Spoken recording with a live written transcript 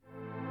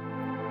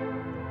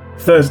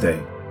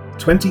Thursday,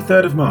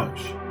 23rd of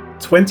March,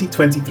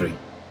 2023.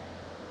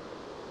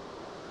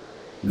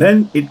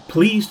 Then it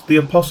pleased the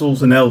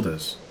apostles and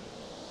elders,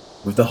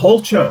 with the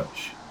whole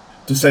church,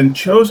 to send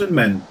chosen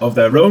men of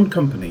their own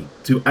company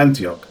to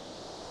Antioch,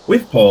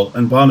 with Paul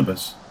and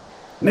Barnabas,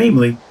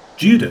 namely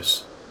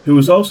Judas, who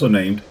was also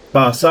named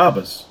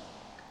Barsabas,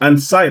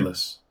 and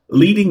Silas,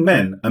 leading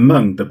men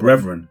among the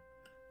brethren.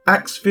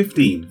 Acts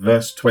 15,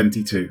 verse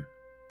 22.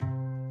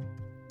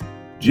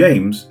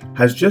 James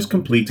has just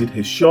completed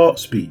his short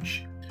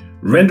speech,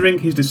 rendering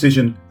his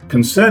decision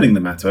concerning the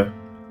matter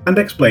and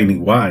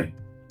explaining why.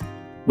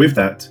 With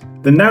that,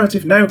 the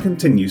narrative now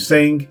continues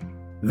saying,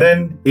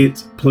 "Then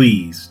it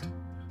pleased."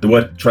 The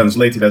word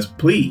translated as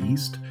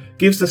pleased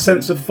gives the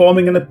sense of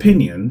forming an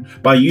opinion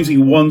by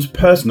using one's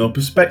personal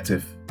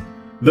perspective.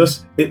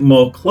 Thus, it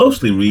more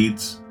closely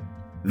reads,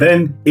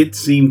 "Then it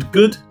seemed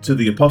good to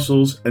the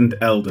apostles and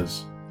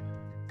elders."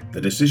 The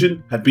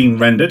decision had been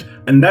rendered,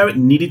 and now it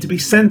needed to be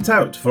sent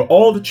out for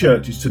all the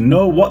churches to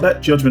know what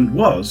that judgment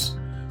was,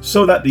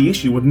 so that the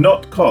issue would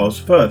not cause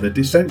further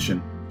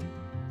dissension.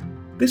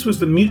 This was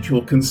the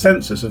mutual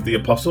consensus of the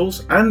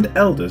apostles and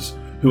elders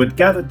who had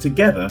gathered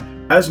together,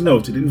 as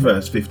noted in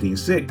verse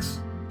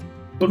 15:6.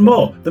 But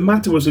more, the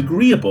matter was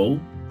agreeable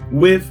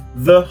with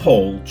the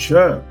whole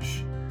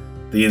church.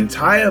 The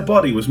entire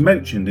body was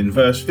mentioned in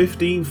verse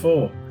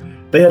 15:4.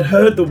 They had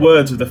heard the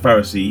words of the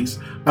Pharisees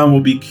and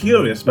would be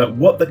curious about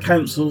what the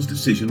council's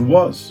decision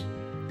was.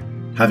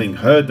 Having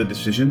heard the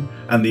decision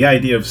and the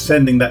idea of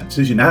sending that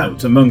decision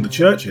out among the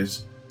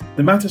churches,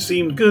 the matter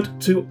seemed good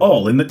to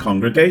all in the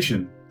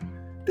congregation.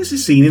 This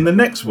is seen in the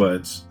next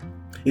words.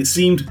 It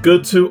seemed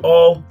good to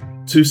all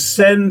to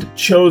send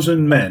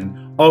chosen men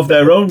of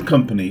their own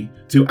company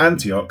to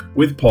Antioch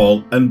with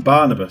Paul and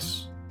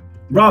Barnabas.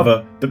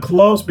 Rather, the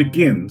clause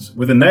begins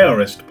with an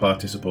aorist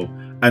participle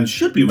and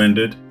should be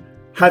rendered,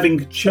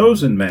 having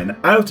chosen men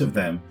out of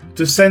them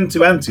to send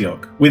to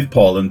Antioch with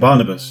Paul and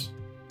Barnabas.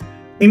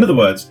 In other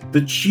words,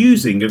 the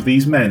choosing of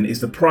these men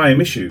is the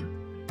prime issue.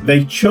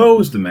 They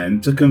chose the men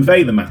to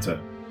convey the matter.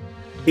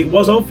 It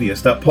was obvious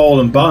that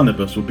Paul and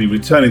Barnabas would be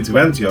returning to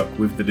Antioch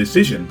with the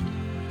decision,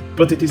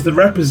 but it is the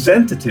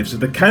representatives of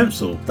the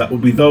council that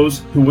would be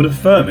those who would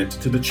affirm it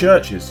to the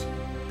churches.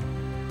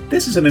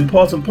 This is an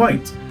important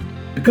point,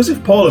 because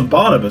if Paul and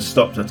Barnabas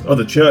stopped at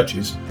other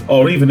churches,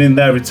 or even in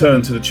their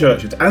return to the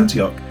church at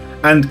Antioch,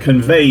 and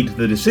conveyed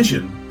the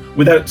decision,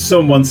 without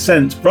someone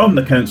sent from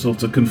the council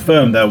to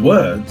confirm their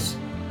words,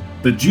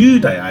 the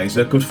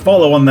Judaizer could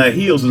follow on their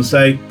heels and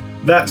say,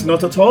 "That's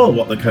not at all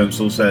what the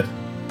council said."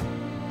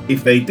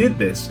 If they did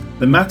this,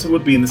 the matter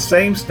would be in the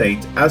same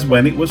state as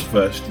when it was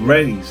first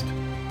raised.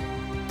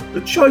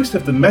 The choice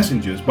of the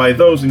messengers by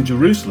those in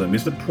Jerusalem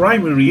is the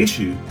primary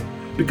issue,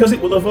 because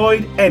it will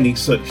avoid any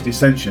such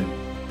dissension.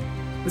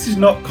 This is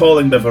not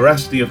calling the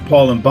veracity of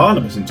Paul and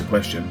Barnabas into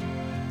question.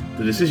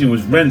 The decision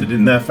was rendered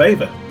in their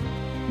favour.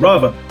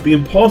 Rather, the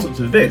importance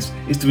of this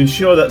is to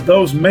ensure that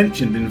those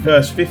mentioned in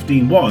verse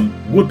 15:1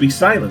 would be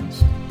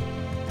silenced.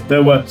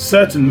 There were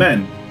certain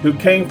men who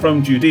came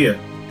from Judea.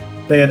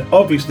 They had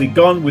obviously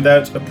gone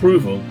without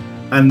approval,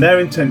 and their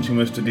intention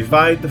was to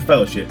divide the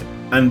fellowship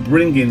and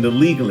bring in the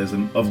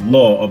legalism of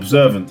law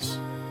observance.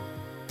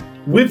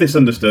 With this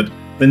understood,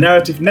 the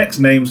narrative next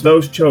names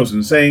those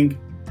chosen, saying,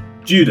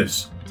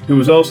 Judas, who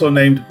was also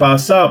named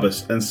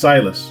Barsabas, and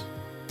Silas.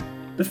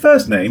 The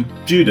first name,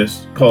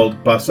 Judas, called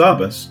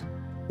Barsabas,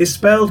 is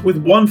spelled with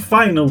one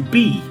final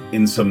B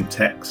in some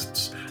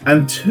texts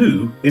and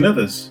two in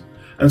others,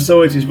 and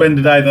so it is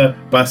rendered either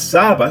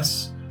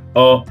Barsabas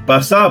or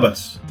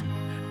Barsabas.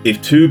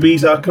 If two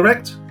B's are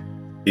correct,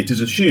 it is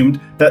assumed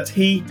that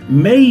he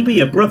may be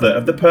a brother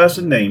of the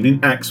person named in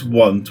Acts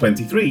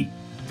 1:23,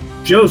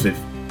 Joseph,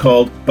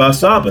 called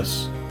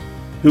Barsabas,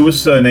 who was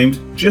surnamed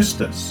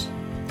Justus.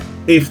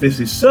 If this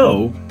is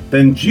so,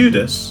 then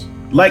Judas,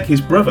 like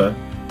his brother,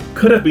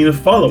 could have been a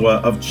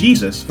follower of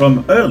Jesus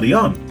from early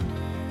on.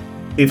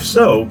 If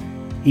so,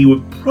 he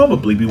would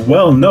probably be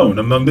well known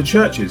among the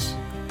churches.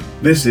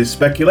 This is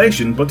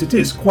speculation, but it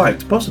is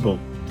quite possible.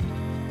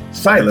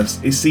 Silas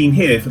is seen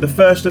here for the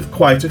first of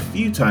quite a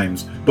few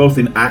times, both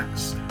in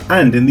Acts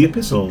and in the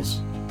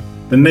Epistles.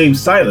 The name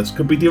Silas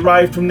could be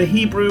derived from the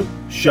Hebrew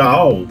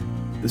shaul,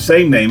 the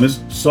same name as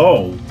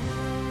Saul.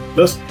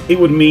 Thus, it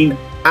would mean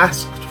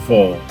asked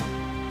for,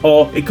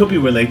 or it could be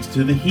related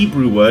to the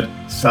Hebrew word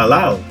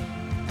salal,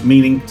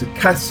 meaning to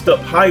cast up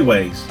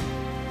highways.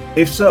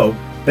 If so,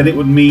 then it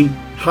would mean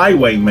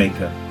highway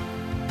maker.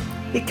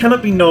 It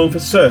cannot be known for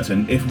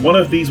certain if one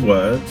of these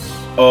words,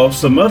 or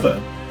some other,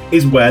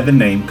 is where the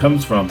name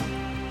comes from.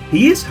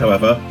 He is,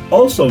 however,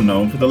 also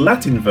known for the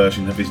Latin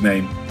version of his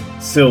name,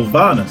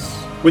 Silvanus,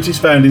 which is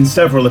found in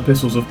several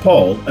epistles of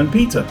Paul and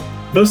Peter.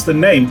 Thus the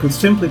name could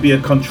simply be a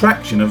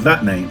contraction of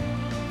that name.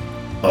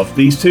 Of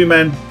these two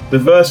men, the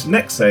verse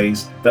next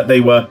says that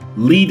they were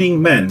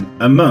leading men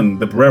among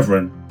the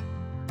brethren.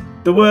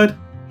 The word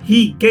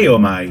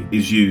hegeomai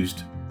is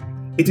used.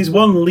 It is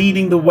one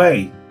leading the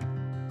way,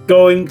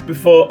 going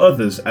before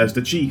others as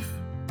the chief.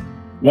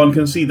 One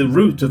can see the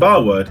root of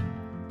our word,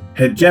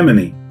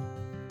 hegemony.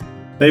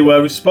 They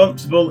were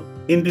responsible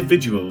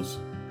individuals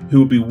who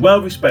would be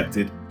well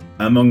respected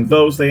among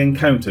those they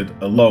encountered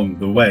along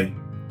the way.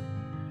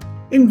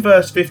 In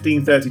verse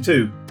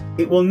 1532,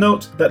 it will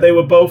note that they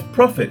were both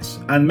prophets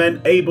and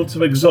men able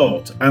to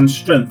exhort and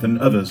strengthen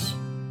others.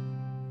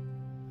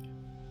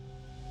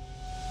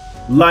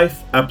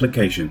 Life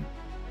application.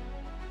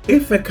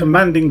 If a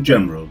commanding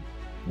general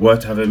were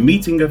to have a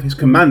meeting of his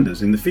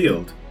commanders in the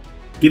field,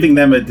 giving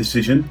them a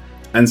decision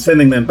and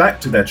sending them back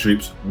to their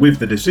troops with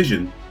the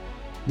decision,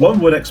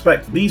 one would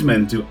expect these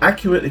men to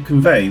accurately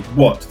convey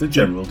what the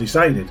general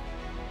decided.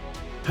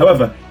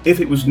 However, if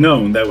it was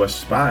known there were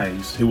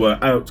spies who were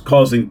out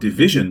causing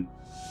division,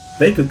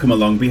 they could come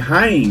along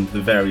behind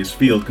the various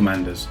field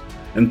commanders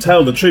and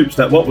tell the troops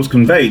that what was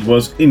conveyed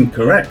was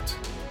incorrect,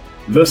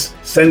 thus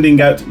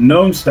sending out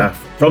known staff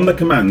from the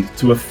command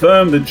to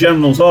affirm the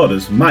general's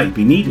orders might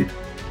be needed.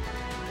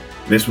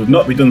 This would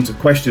not be done to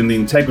question the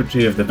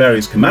integrity of the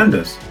various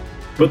commanders,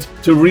 but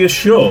to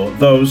reassure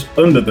those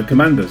under the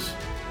commanders.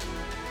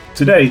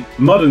 Today,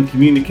 modern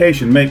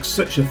communication makes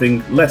such a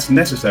thing less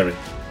necessary.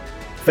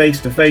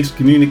 Face-to-face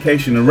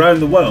communication around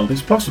the world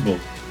is possible,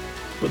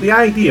 but the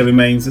idea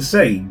remains the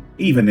same,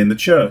 even in the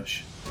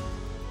church.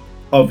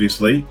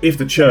 Obviously, if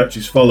the church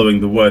is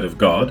following the Word of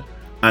God,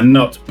 and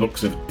not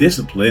books of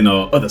discipline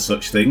or other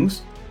such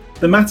things,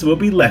 the matter will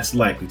be less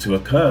likely to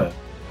occur.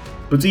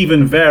 But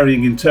even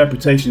varying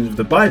interpretations of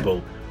the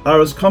Bible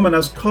are as common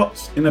as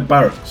cots in a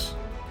barracks.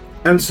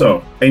 And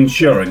so,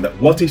 ensuring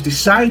that what is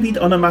decided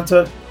on a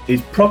matter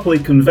is properly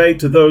conveyed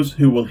to those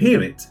who will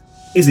hear it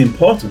is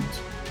important.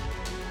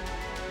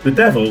 The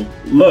devil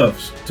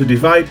loves to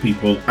divide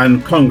people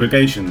and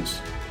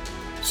congregations.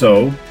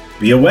 So,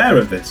 be aware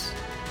of this,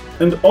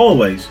 and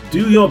always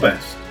do your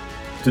best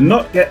to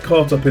not get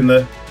caught up in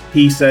the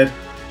he said,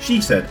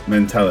 she said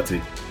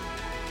mentality.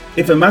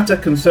 If a matter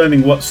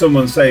concerning what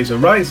someone says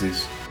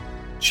arises,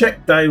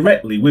 check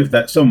directly with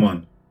that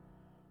someone.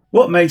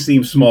 What may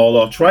seem small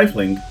or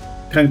trifling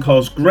can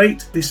cause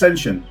great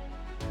dissension.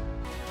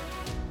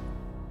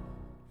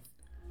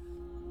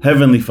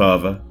 Heavenly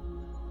Father,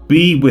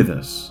 be with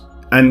us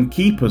and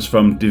keep us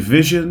from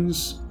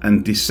divisions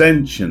and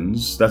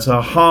dissensions that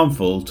are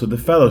harmful to the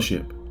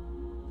fellowship.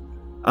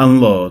 And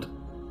Lord,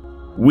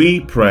 we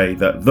pray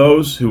that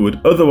those who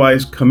would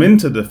otherwise come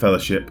into the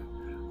fellowship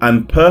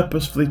and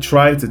purposefully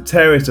try to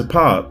tear it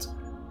apart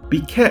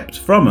be kept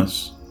from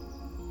us.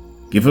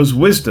 Give us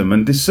wisdom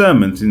and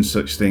discernment in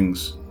such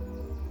things,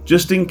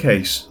 just in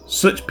case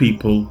such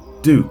people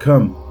do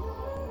come.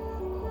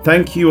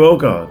 Thank you, O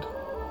God.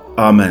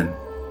 Amen.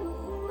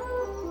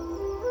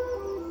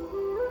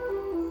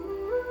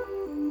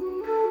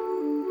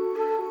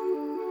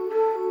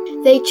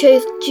 They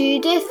chose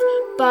Judas,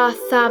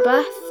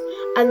 Barsabas,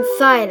 and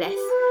Silas,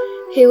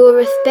 who were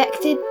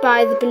respected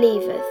by the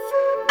believers.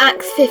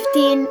 Acts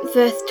 15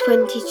 verse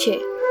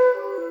 22.